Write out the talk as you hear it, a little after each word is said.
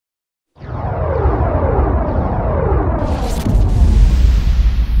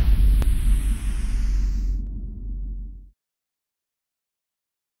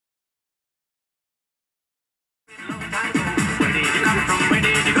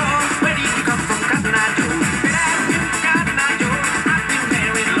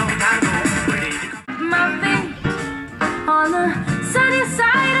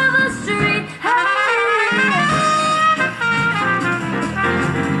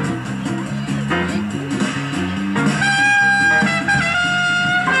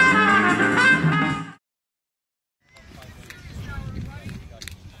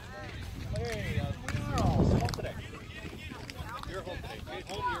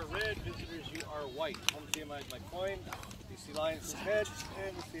red, visitors you are white. Home team I like coin, BC Lions is heads,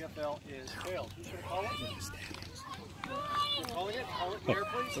 and the CFL is tails. Who's going to call it? You're calling it? Call it here,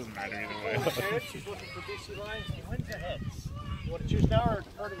 please. Doesn't matter either way. Heads, he's looking for BC Lions. He wins the heads. You want to choose now or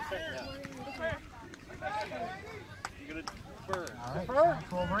defer to the second half? You're going to defer. Defer?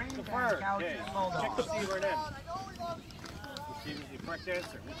 Wolverines. Defer. Okay. Kick the receiver and in. Receiver is the correct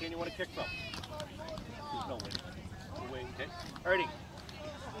answer. Which team you want to kick from? There's no win. No win. Okay. Alrighty.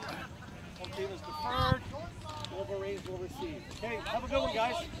 Home team is deferred. Wolverines will receive. Okay. Have a good one,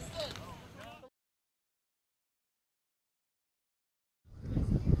 guys.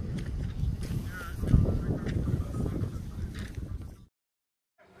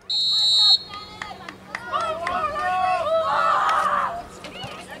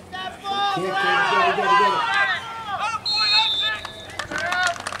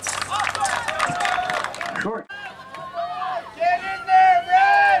 Short. Get in there,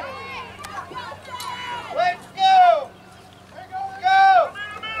 Brad! Let's go! Go!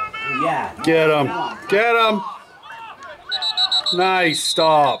 Yeah. Get him. Get him. Nice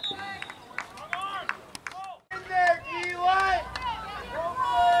stop. In there, Eli!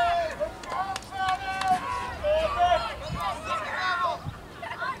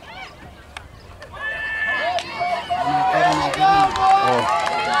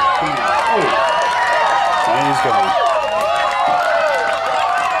 And he's gone.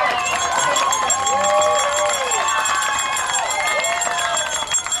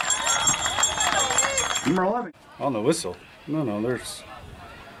 Number 11. On the whistle. No, there's.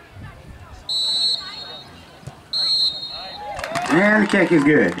 And the kick is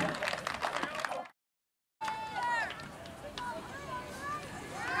good.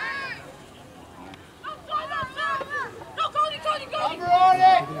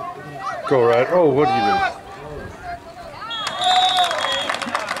 Go right. Oh, what are you doing?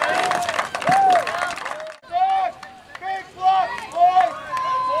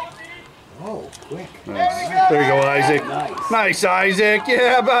 Oh, quick. Nice. There you go, Isaac. Nice, Isaac.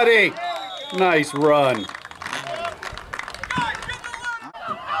 Yeah, buddy. Nice run.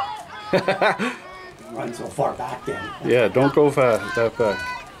 Run so far back then. Yeah, don't go fast. That back.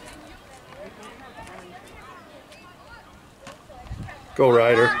 Go,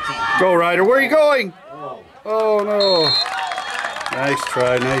 Ryder. Go, Ryder. Where are you going? Oh, no. Nice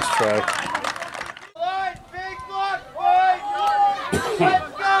try. Nice try. Big block, boys!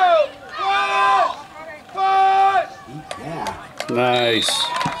 Let's go! Push! Yeah. Nice.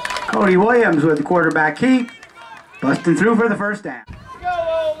 Cody Williams with the quarterback keep. Busting through for the first down. Go,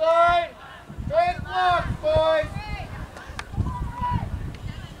 O-line! Big block, boys!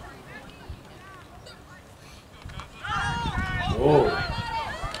 Oh.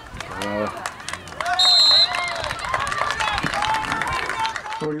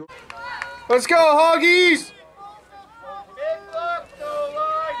 Cody. Let's go, Hoggies! Big block,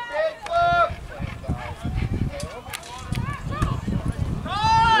 O-line! Big block!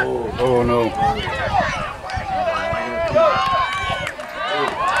 Oh, no.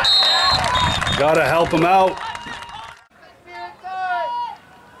 Gotta help him out.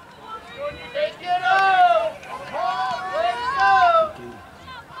 Take it out! Let's go!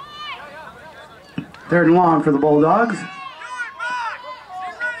 Third and long for the Bulldogs.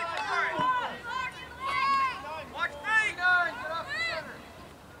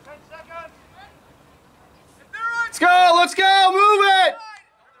 Let's go, move it!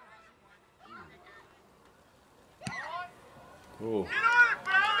 Oh.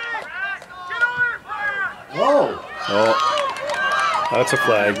 Oh, that's a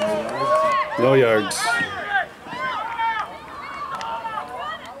flag. No yards.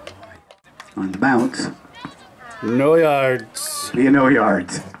 On the bounce. No yards. Be a no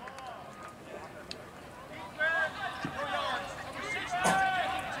yards.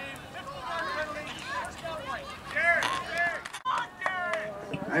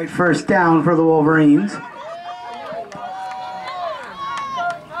 All right, first down for the Wolverines.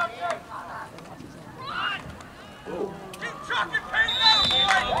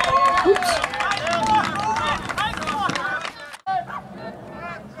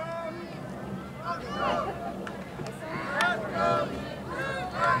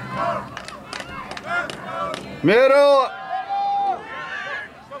 Middle.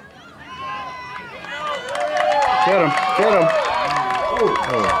 Get him. Get him. Oh.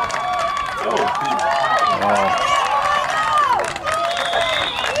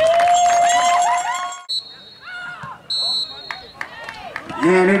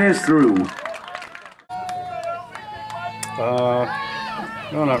 And it is through.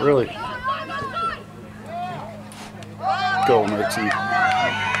 No, not really. Go, Mertzy.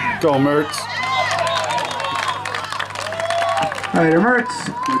 Go, Mertz. Ryder Mertz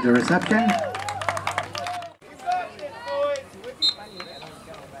with the reception.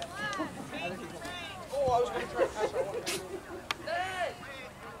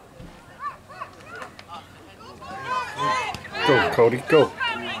 Go, Cody, go.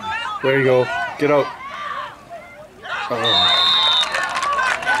 There you go. Get out.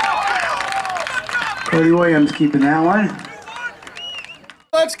 Cody Williams keeping that one.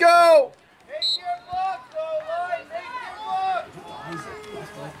 Let's go! Make your block, goal line. Make your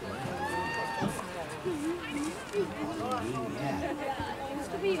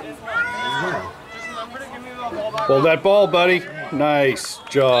block. Hold that ball, buddy. Nice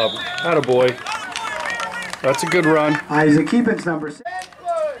job. Attaboy. That's a good run. Isaac Keepins, number 6.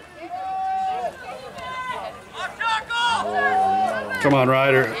 Come on,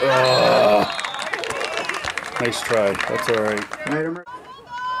 Ryder. Nice try. That's all right. Ryder Mertz.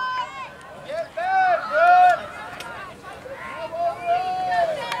 Get back, good.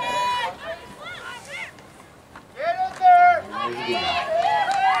 Get in there.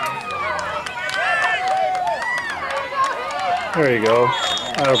 There you go.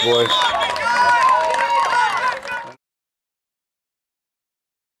 Attaboy.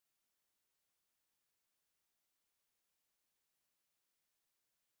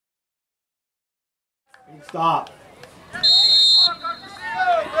 Stop. We'll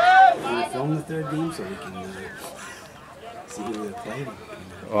film the third game so we can see who they're playing.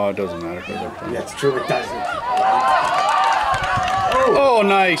 Oh, it doesn't matter. Yeah, it's true, it doesn't. Oh,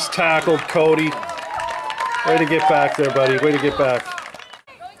 nice tackle, Cody. Way to get back there, buddy. Way to get back.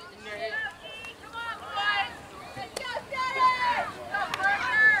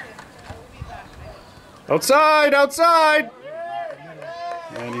 Outside, outside.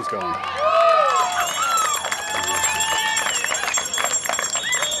 And he's gone.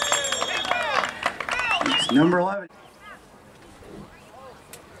 It's number 11.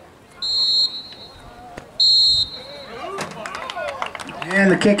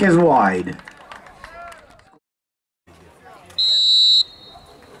 And the kick is wide.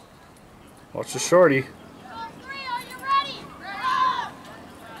 Watch the shorty.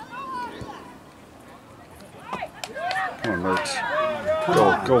 Come on,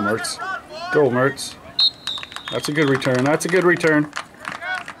 Mertz. Go, Mertz. Go, Mertz. That's a good return. That's a good return.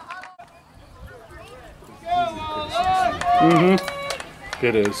 Mm-hmm.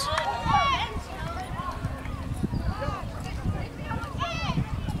 It is.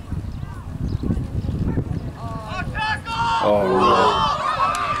 Oh, no.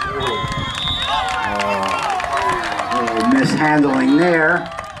 A little mishandling there.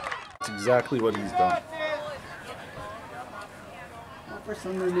 That's exactly what he's done. For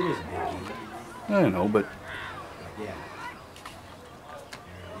some reason it is big. I know, but Yeah.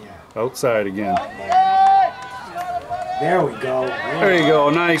 outside again. There we go. There you go.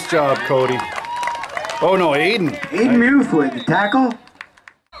 Nice job, Cody. Oh, no, Aiden. Aiden Muth with the tackle. Take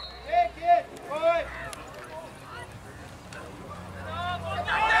it. Good.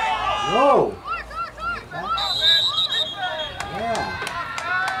 Whoa.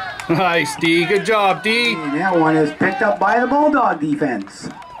 Yeah. Nice, D. Good job, D. And that one is picked up by the Bulldog defense.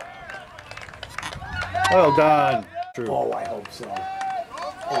 Well done. True. Oh, I hope so.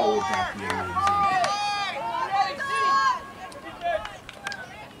 Oh, would that be amazing?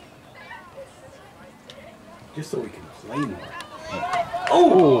 Just so we can play more.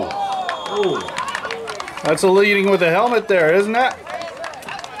 Oh, Oh. that's a leading with a helmet there, isn't it?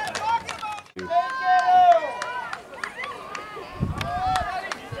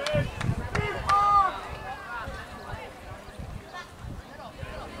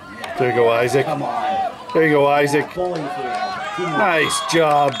 There you go, Isaac. Come on. There you go, Isaac. Pulling for that. Come on. Nice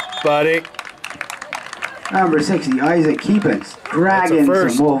job, buddy. Number 60, Isaac Keepins, dragging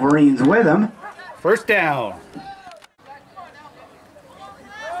first. some Wolverines with him. First down.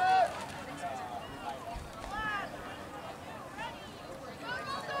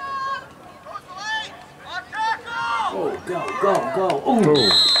 Oh, go, go, go. Ooh. Oh.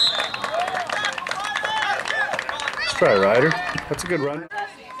 Let's try, Ryder. That's a good run.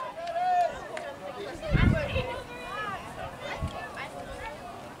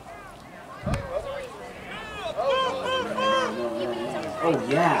 Oh,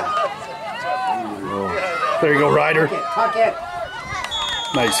 yeah. There you go, Ryder. Tuck it.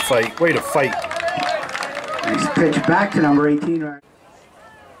 Nice fight. Way to fight. Nice pitch back to number 18. Right.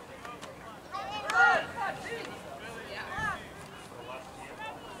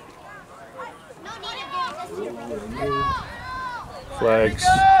 Flags.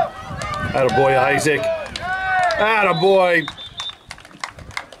 Attaboy, Isaac. Attaboy.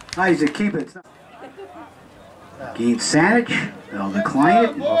 Isaac, keep it. Against Saanich. They'll decline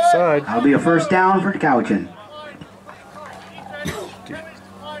it. Offside. That'll be a first down for Cowichan.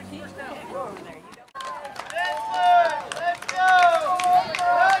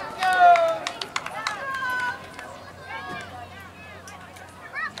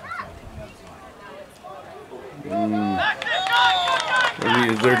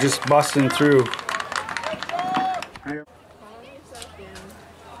 They're just busting through.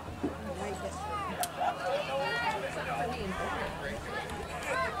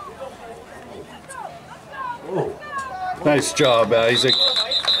 Nice job, Isaac.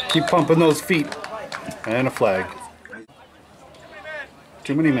 Keep pumping those feet. And a flag.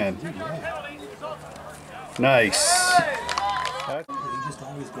 Too many men. Nice. You just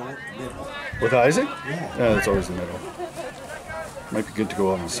always go up the middle. With Isaac? Yeah. Yeah, it's always the middle. Might be good to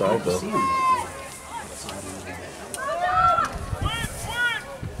go on the side, though.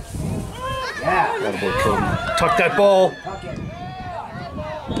 Yeah. Attaboy, Cody. Tuck that ball.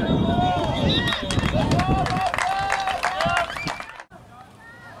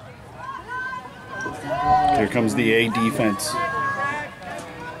 Here comes the A defense.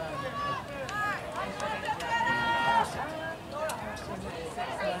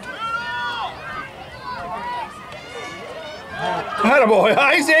 Attaboy,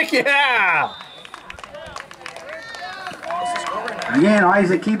 Isaac, yeah! Again,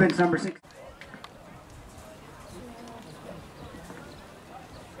 Isaac Keepens, number 6.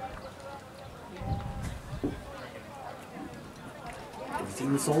 Have you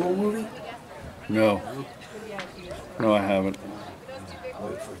seen the Solo movie? No. No, I haven't.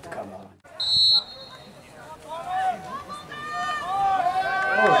 Wait for it to come on.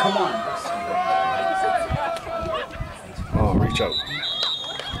 Oh, come on. Oh, reach out.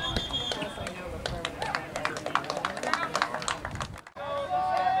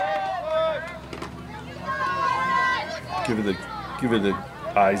 Give it to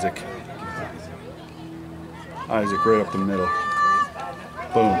Isaac. Isaac right up the middle.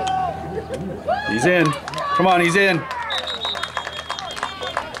 Boom. He's in. Come on, he's in.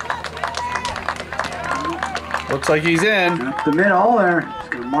 Looks like he's in. Up the middle there.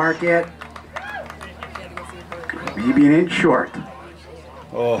 Just going to mark it. Maybe an inch short.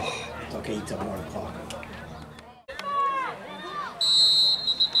 Oh. It's okay till 1 o'clock.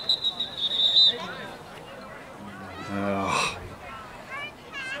 Oh.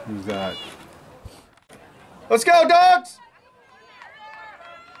 Who's that? Let's go, dogs!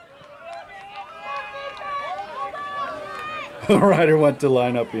 The rider went to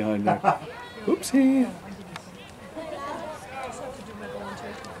line up behind there. Oopsie.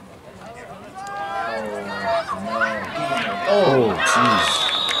 Oh, jeez.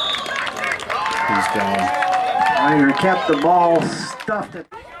 He's down. Rider kept the ball stuffed it.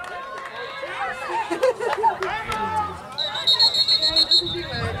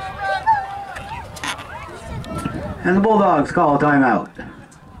 And the Bulldogs call a timeout.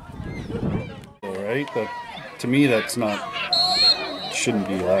 All right, but to me, that's not, shouldn't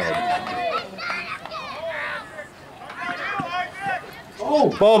be allowed. Oh,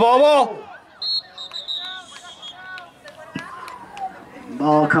 ball.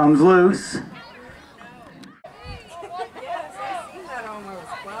 Ball comes loose.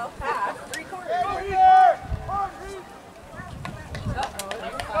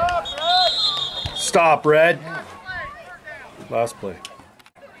 Stop, Red. Last play.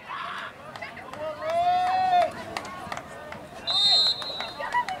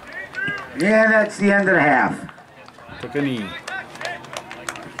 Yeah, that's the end of the half. Took a knee.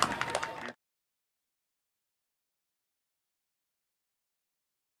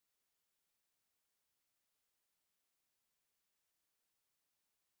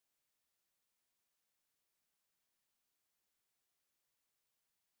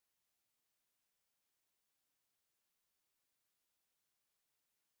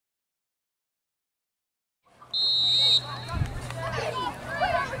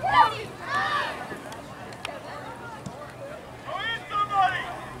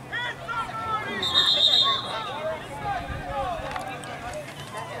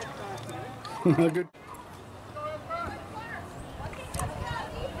 Good.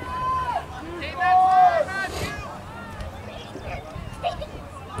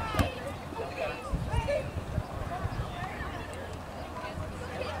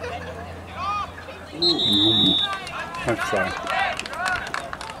 Nice try.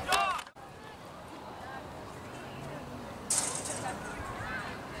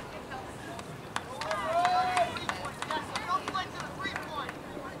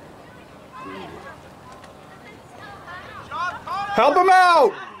 Help him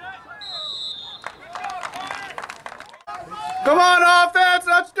out! Come on, offense,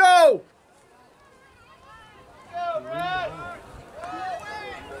 let's go! Go, Brad.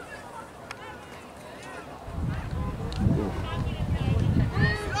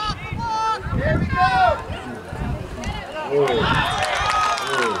 Here we go.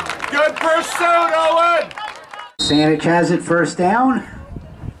 Good pursuit, Owen! Saanich has it first down.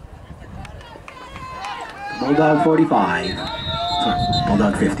 Bulldog 45. Sorry,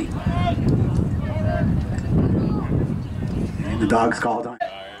 Bulldog 50. And the dog's called on.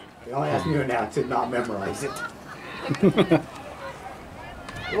 They only asked me to announce it, not memorize it.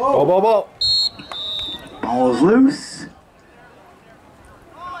 Ball, ball, ball. Ball is loose.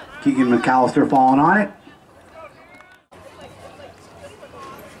 Keegan McAllister falling on it.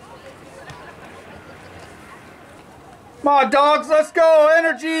 Come on, dogs, let's go!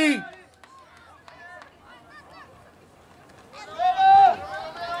 Energy!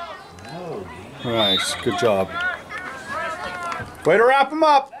 No. Nice, good job. Way to wrap him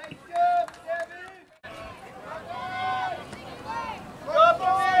up! Nice job, Debbie. Go up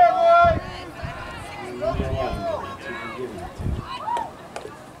over here, boy.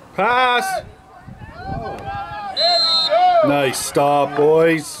 Pass! There we go. Nice stop,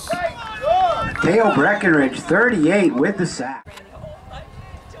 boys. Nice job. Theo Breckenridge, 38 with the sack.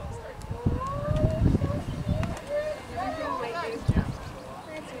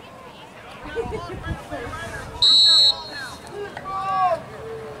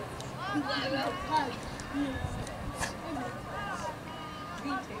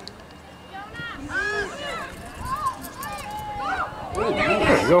 There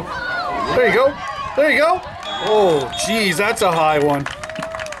you go. There you go. There you go. Oh, geez, that's a high one.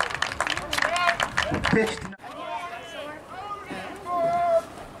 Pitch.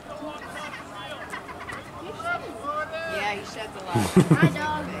 Yeah, he sheds a lot. My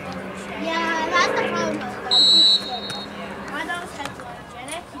dog. Yeah, that's the problem with dogs. My dog sheds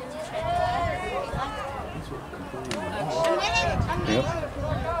allergenic. He doesn't shed Yep.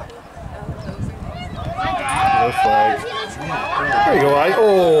 My No flag. There you go.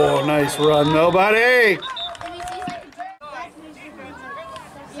 Oh, nice run, nobody.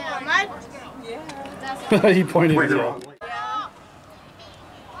 Yeah, my. He pointed Wait, it they're out. all-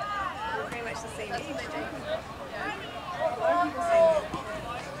 We're pretty much the same age.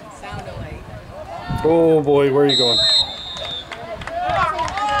 Sound alike. Oh boy, where are you going?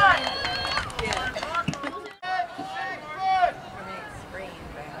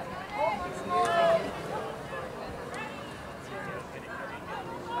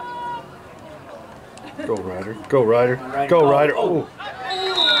 Go Ryder. Go Ryder. Go Ryder. Oh.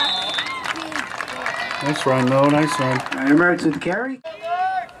 Nice run, though. Nice run. Emirates with the carry. Big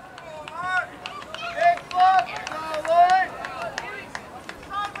block. Go, Lloyd.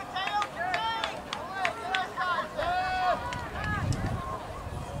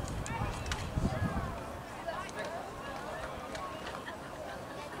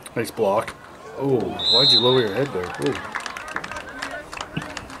 Nice block. Oh, why'd you lower your head there? Oh.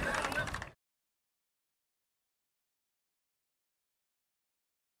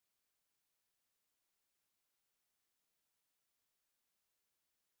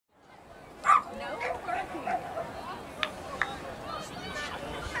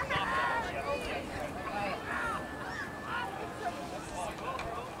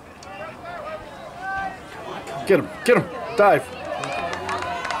 Get him, dive.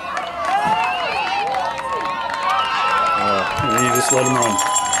 And you just let him run.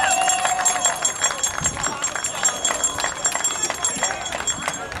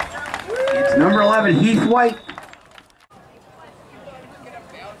 It's number 11, Heath White.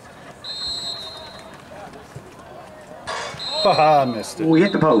 Haha, missed it. We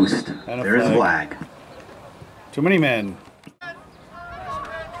hit the post. And a There's the flag. Too many men.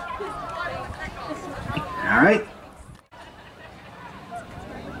 All right.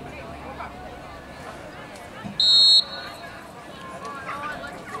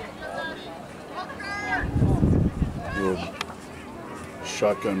 Little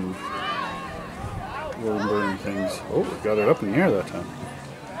shotgun worm burning things. Oh, got it up in the air that time.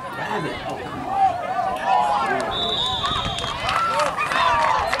 Grab it. Oh, come on.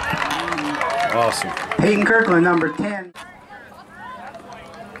 Awesome. Peyton Kirkland, number 10.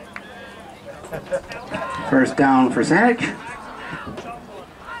 First down for Saanich.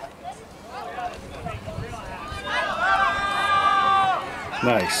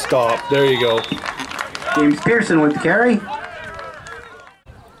 Nice. Stop. There you go. James Pearson with the carry.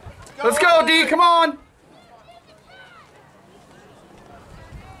 Let's go, D. Come on.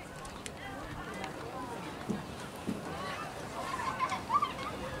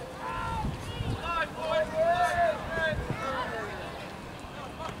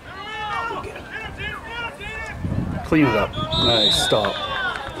 Clean it up. Nice. Stop.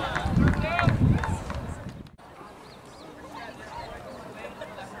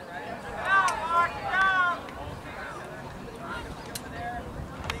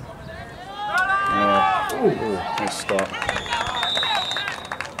 Nice stop.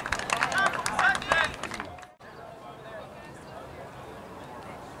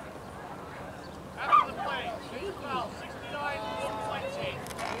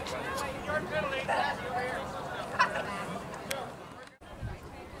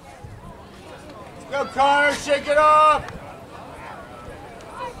 Go, Connor, shake it off!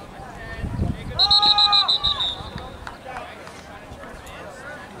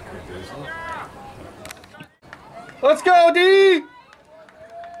 Let's go, D!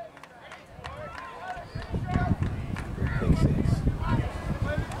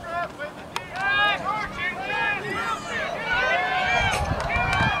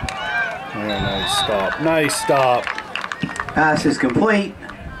 Very nice stop. Nice stop. Pass is complete.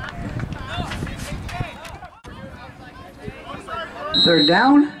 Third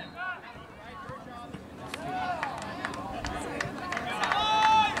down.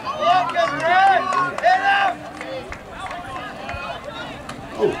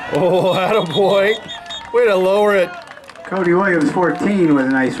 Oh, attaboy. Way to lower it. Cody Williams, 14, with a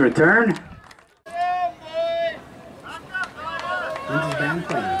nice return. When's his band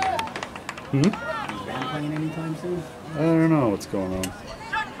playing again? Hmm? Is his band playing anytime soon? I don't know what's going on.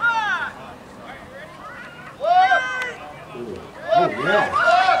 Oh, yeah.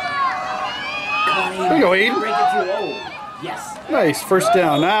 There you go, Aiden. Break it through. Oh, yes. Nice. First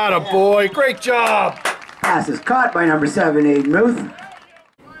down. Attaboy. Great job. Pass is caught by number 7, Aiden Muth.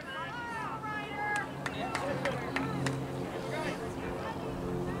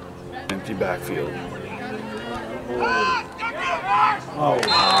 Empty backfield. Oh,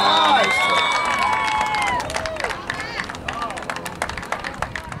 Nice try.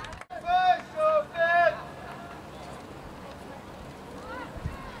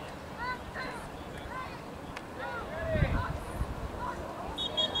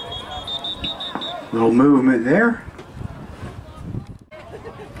 Little movement there.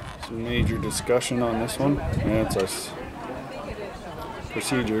 Some major discussion on this one. Yeah, it's us.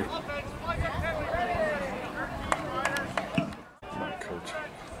 Procedure. Come on, coach.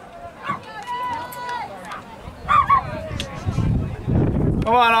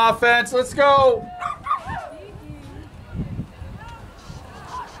 Come on, offense. Let's go.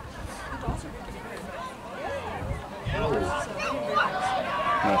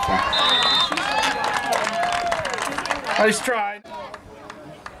 Nothing. Nice try.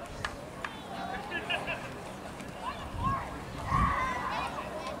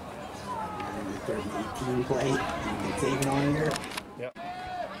 third and 18 play. You can save it on here. Yep.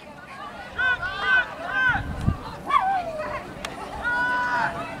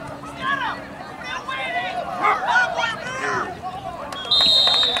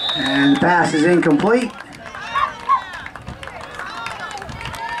 And the pass is incomplete.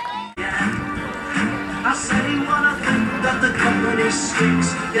 I say what I think that the company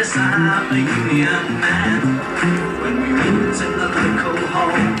stinks. Yes, I'm a union man. When we meet in the local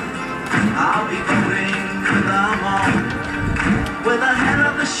hall, I'll be voting for them all. With a head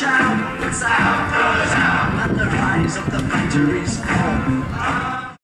of a shout, it's out, and the rise of the factories fall.